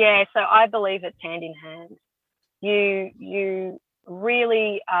 Yeah, so I believe it's hand in hand. You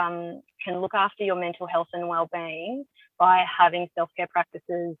really can look after your mental health and well-being by having self-care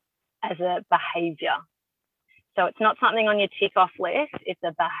practices as a behavior. So it's not something on your tick off list, it's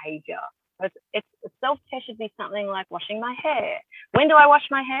a behavior. It's self-care should be something like washing my hair. When do I wash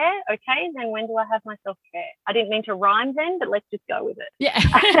my hair? Okay, then when do I have my self-care? I didn't mean to rhyme then, but let's just go with it. Yeah.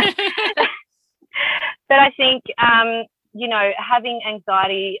 But I think, having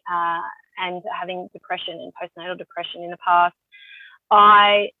anxiety and having depression and postnatal depression in the past,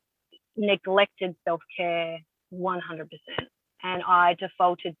 I neglected self-care 100%. And I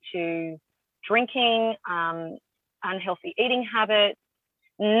defaulted to drinking, unhealthy eating habits,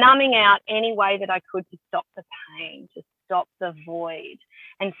 numbing out any way that I could to stop the pain, to stop the void.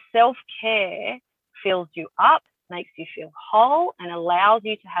 And self-care fills you up, makes you feel whole, and allows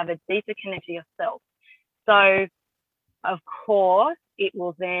you to have a deeper connection to yourself. So, of course, it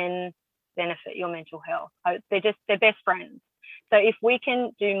will then benefit your mental health. They're best friends. So if we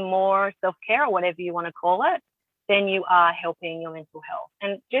can do more self-care, or whatever you want to call it, then you are helping your mental health.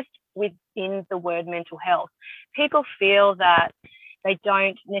 And just within the word mental health, people feel that they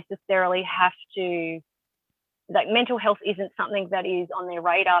don't necessarily have to, like, mental health isn't something that is on their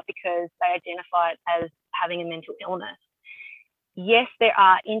radar because they identify it as having a mental illness. Yes, there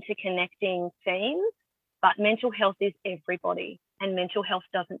are interconnecting themes, but mental health is everybody, and mental health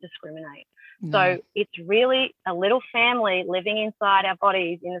doesn't discriminate. No. So it's really a little family living inside our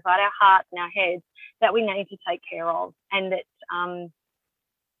bodies, inside our hearts and our heads, that we need to take care of, and that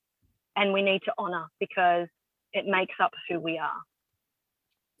and we need to honour, because it makes up who we are.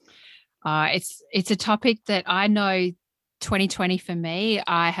 It's a topic that I know 2020 for me,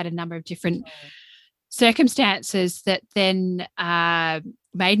 I had a number of different circumstances that then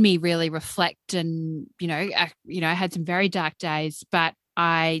made me really reflect, and I had some very dark days, but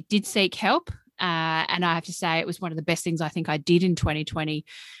I did seek help, and I have to say it was one of the best things I think I did in 2020,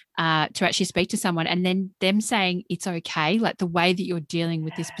 to actually speak to someone, and then them saying it's okay, like the way that you're dealing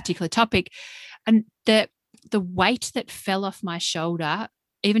with this particular topic, and the weight that fell off my shoulder,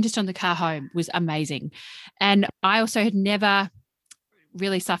 even just on the car home, was amazing. And I also had never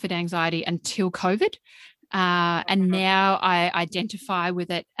really suffered anxiety until COVID. And now I identify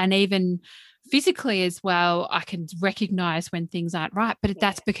with it. And even physically as well, I can recognize when things aren't right. But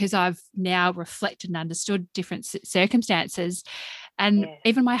that's because I've now reflected and understood different circumstances. And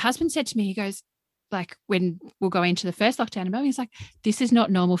even my husband said to me, he goes, like, when we'll go into the first lockdown, he's like, this is not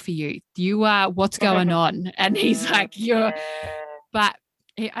normal for you. You are, what's going on? And he's like, but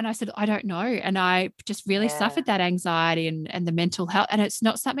and I said, I don't know. And I just really suffered that anxiety and the mental health. And it's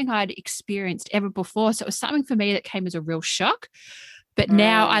not something I'd experienced ever before. So it was something for me that came as a real shock. But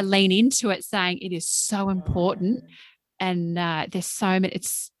now I lean into it saying it is so important. And there's so many,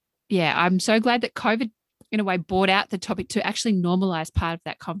 I'm so glad that COVID in a way brought out the topic to actually normalize part of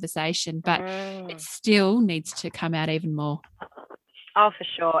that conversation. But it still needs to come out even more. Oh, for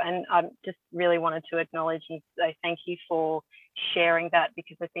sure. And I just really wanted to acknowledge and say thank you for sharing that,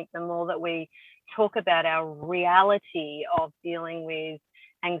 because I think the more that we talk about our reality of dealing with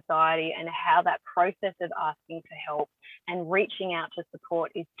anxiety and how that process of asking for help and reaching out to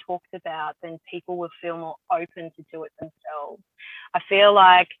support is talked about, then people will feel more open to do it themselves. I feel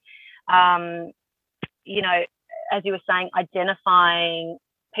like, as you were saying, identifying,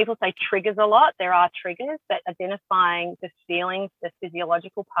 people say triggers a lot. There are triggers, but identifying the feelings, the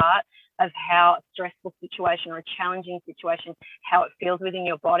physiological part of how a stressful situation or a challenging situation, how it feels within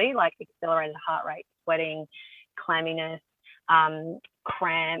your body, like accelerated heart rate, sweating, clamminess,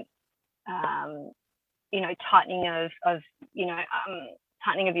 cramps, tightening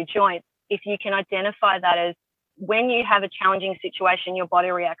tightening of your joints. If you can identify that as when you have a challenging situation, your body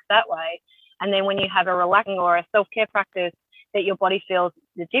reacts that way. And then when you have a relaxing or a self-care practice that your body feels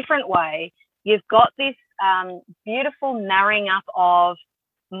a different way, you've got this beautiful marrying up of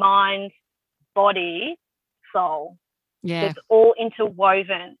mind, body, soul. It's all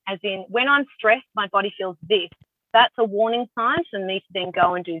interwoven, as in when I'm stressed, my body feels this. That's a warning sign for me to then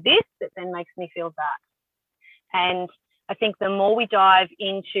go and do this, that then makes me feel that. And I think the more we dive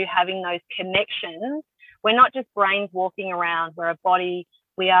into having those connections, we're not just brains walking around, we're a body,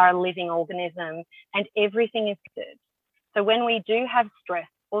 we are a living organism, and everything is good. So when we do have stress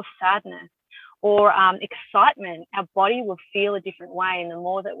or sadness or excitement, our body will feel a different way. And the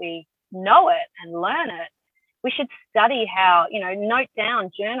more that we know it and learn it, we should study how, note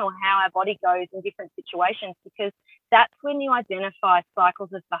down, journal how our body goes in different situations, because that's when you identify cycles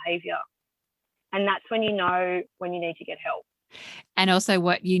of behavior. And that's when you know when you need to get help. And also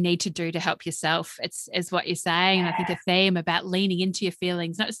what you need to do to help yourself. It's what you're saying. And I think a theme about leaning into your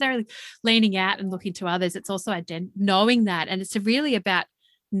feelings, not necessarily leaning out and looking to others. It's also knowing that. And it's really about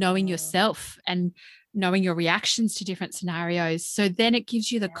knowing yourself and knowing your reactions to different scenarios. So then it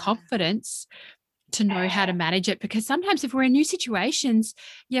gives you the confidence to know how to manage it. Because sometimes if we're in new situations,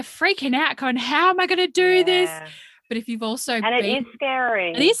 you're freaking out going, how am I going to do this? But if you've also it is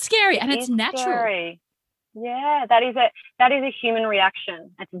scary. It is scary, and it's natural. Scary. Yeah, that is a human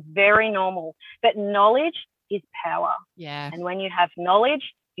reaction. It's very normal. But knowledge is power. Yeah. And when you have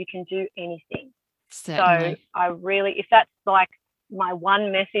knowledge, you can do anything. Certainly. So if that's like my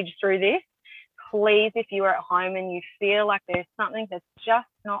one message through this, please, if you are at home and you feel like there's something that's just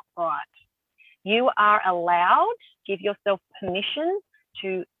not right, you are allowed, give yourself permission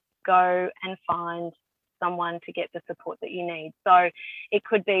to go and find someone to get the support that you need. So it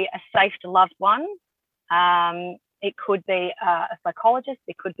could be a safe loved one. It could be a psychologist.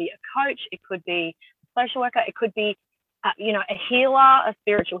 It could be a coach. It could be a social worker. It could be, a healer, a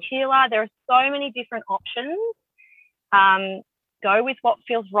spiritual healer. There are so many different options. Go with what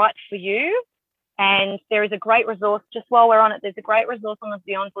feels right for you. And there is a great resource, just while we're on it, there's a great resource on the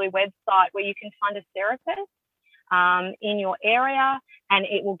Beyond Blue website where you can find a therapist in your area, and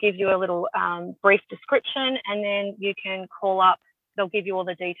it will give you a little brief description, and then you can call up. They'll give you all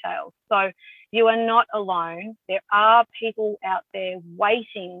the details. So you are not alone. There are people out there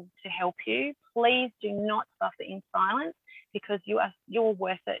waiting to help you. Please do not suffer in silence, because you're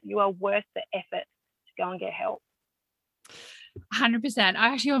worth it. You are worth the effort to go and get help. 100%.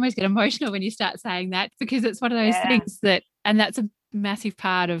 I actually almost get emotional when you start saying that, because it's one of those things and that's a massive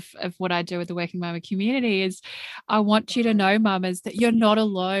part of what I do with the Working Mama community is I want you to know, mamas, that you're not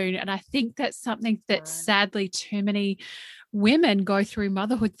alone. And I think that's something that sadly too many women go through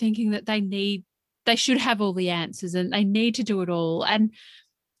motherhood thinking that they should have all the answers and they need to do it all. And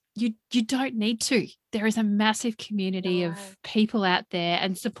you don't need to. There is a massive community of people out there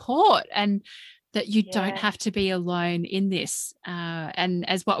and support, and that you don't have to be alone in this. And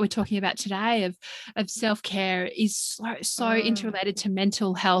as what we're talking about today of self-care is so interrelated to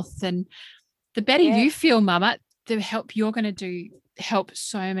mental health. And the better you feel, mama, the help you're going to help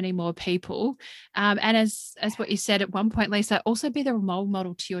so many more people. And as what you said at one point, Lisa, also be the role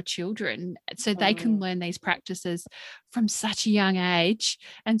model to your children so they can learn these practices from such a young age.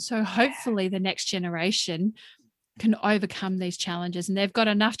 And so hopefully the next generation can overcome these challenges, and they've got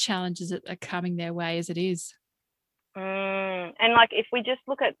enough challenges that are coming their way as it is. And like, if we just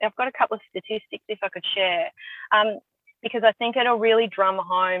look at, I've got a couple of statistics if I could share, because I think it'll really drum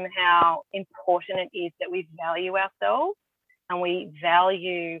home how important it is that we value ourselves and we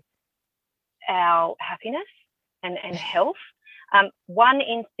value our happiness and health. 1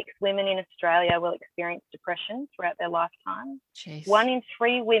 in 6 women in Australia will experience depression throughout their lifetime. Jeez. 1 in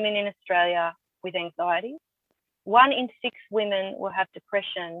 3 women in Australia with anxiety. 1 in 6 women will have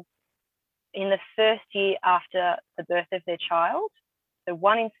depression in the first year after the birth of their child. So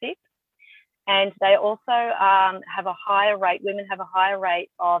 1 in 6. And they also have a higher rate, women have a higher rate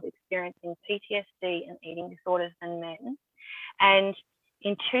of experiencing PTSD and eating disorders than men. And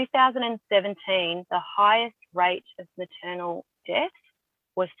in 2017, the highest rate of maternal death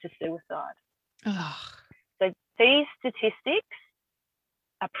was to suicide. So these statistics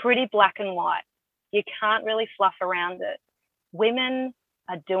are pretty black and white. You can't really fluff around it. Women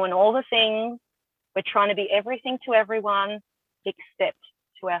are doing all the things. We're trying to be everything to everyone except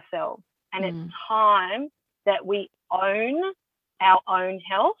to ourselves. And it's time that we own our own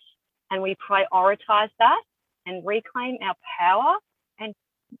health and we prioritize that and reclaim our power and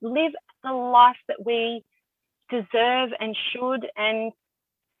live the life that we deserve and should. And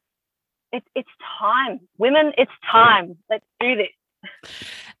it's time. Women, it's time. Let's do this.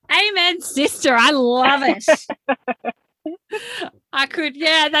 Amen, sister. I love it.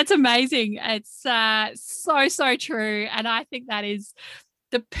 That's amazing. It's so true. And I think that is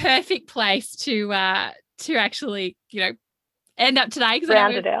the perfect place to actually, end up today.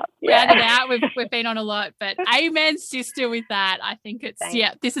 Round it out. Round it out. We've been on a lot, but amen, sister, with that. I think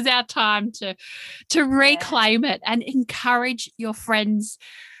this is our time to reclaim it and encourage your friends,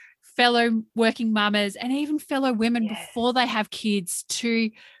 fellow working mamas, and even fellow women before they have kids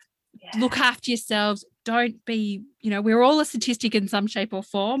to look after yourselves. Don't be, we're all a statistic in some shape or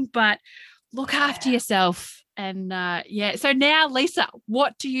form, but look after yourself And so now, Lisa,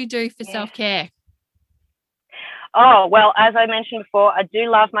 what do you do for self-care? Oh, well, as I mentioned before, I do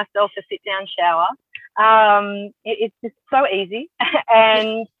love myself a sit-down shower. It's just so easy.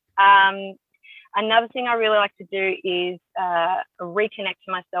 And another thing I really like to do is reconnect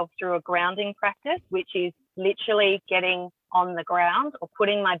to myself through a grounding practice, which is literally getting on the ground or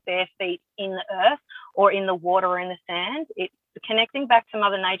putting my bare feet in the earth or in the water or in the sand. It's connecting back to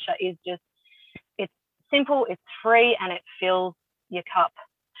Mother Nature is just, it's simple, it's free, and it fills your cup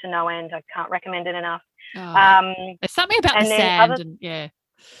to no end. I can't recommend it enough. There's something about the sand it's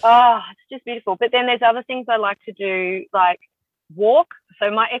just beautiful. But then there's other things I like to do, like walk.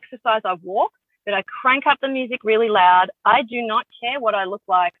 So my exercise, I walk, but I crank up the music really loud. I do not care what I look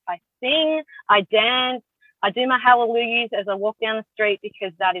like. I sing, I dance, I do my hallelujahs as I walk down the street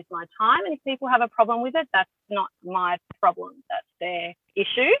because that is my time. And if people have a problem with it, that's not my problem. That's their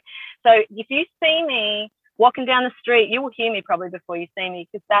issue. So if you see me walking down the street, you will hear me probably before you see me,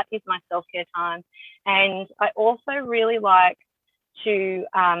 because that is my self-care time. And I also really like to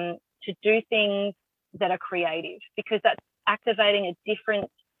do things that are creative, because that's activating a different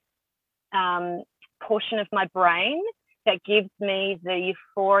portion of my brain that gives me the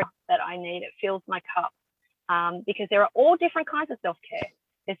euphoria that I need. It fills my cup, because there are all different kinds of self-care.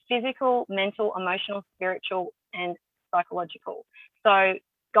 There's physical, mental, emotional, spiritual, and psychological. So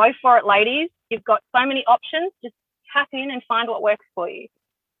go for it, ladies. You've got so many options. Just tap in and find what works for you.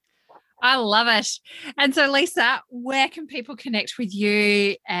 I love it. And so, Lisa, where can people connect with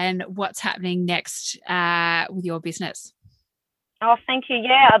you and what's happening next with your business? Oh, thank you.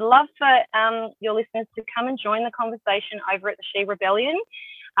 Yeah, I'd love for your listeners to come and join the conversation over at the She Rebellion.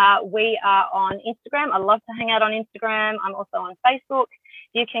 We are on Instagram. I love to hang out on Instagram. I'm also on Facebook.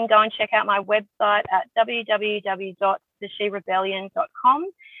 You can go and check out my website at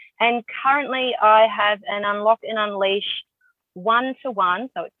www.thesherebellion.com. And currently I have an Unlock and Unleash one-to-one,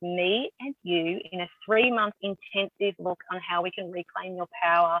 so it's me and you in a 3-month intensive look on how we can reclaim your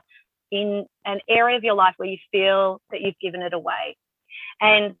power in an area of your life where you feel that you've given it away.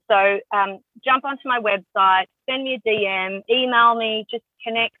 And so jump onto my website, send me a DM, email me, just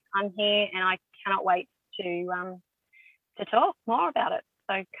connect. I'm here, and I cannot wait to talk more about it.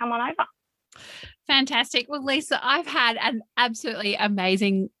 So come on over. Fantastic. Well, Lisa, I've had an absolutely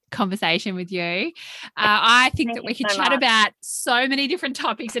amazing conversation with you. I think that we could chat about so many different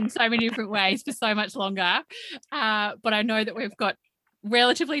topics in so many different ways for so much longer. But I know that we've got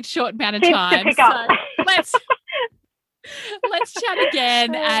relatively short amount of time. So let's chat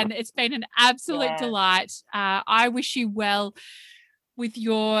again. And it's been an absolute delight. I wish you well with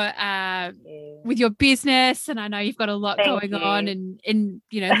your business, and I know you've got a lot going on, and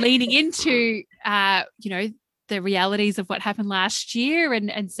leaning into the realities of what happened last year,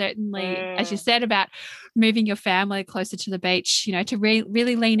 and certainly as you said about moving your family closer to the beach, to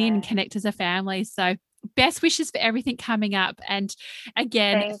really lean in and connect as a family. So best wishes for everything coming up, and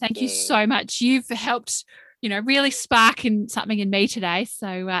again thank you so much. You've helped really spark something in me today.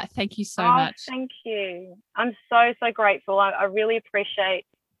 So thank you so much. Thank you. I'm so grateful. I really appreciate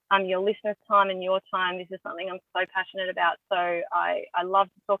your listeners' time and your time. This is something I'm so passionate about. So I love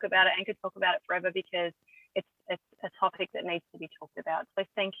to talk about it and could talk about it forever, because it's a topic that needs to be talked about. So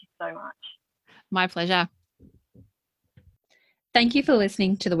thank you so much. My pleasure. Thank you for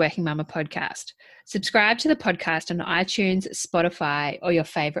listening to the Working Mama podcast. Subscribe to the podcast on iTunes, Spotify, or your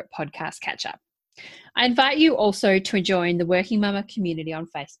favorite podcast catcher. I invite you also to join the Working Mama community on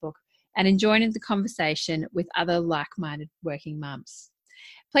Facebook and join in the conversation with other like-minded working mums.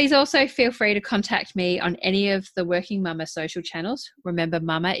 Please also feel free to contact me on any of the Working Mama social channels. Remember,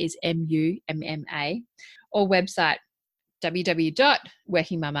 Mama is MUMMA, or website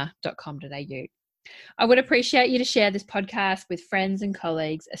www.workingmama.com.au. I would appreciate you to share this podcast with friends and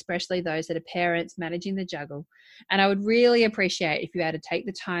colleagues, especially those that are parents managing the juggle. And I would really appreciate if you had to take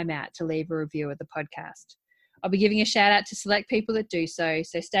the time out to leave a review of the podcast. I'll be giving a shout out to select people that do so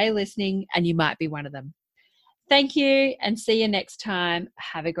stay listening, and you might be one of them. Thank you, and see you next time.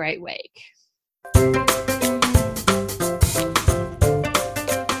 Have a great week.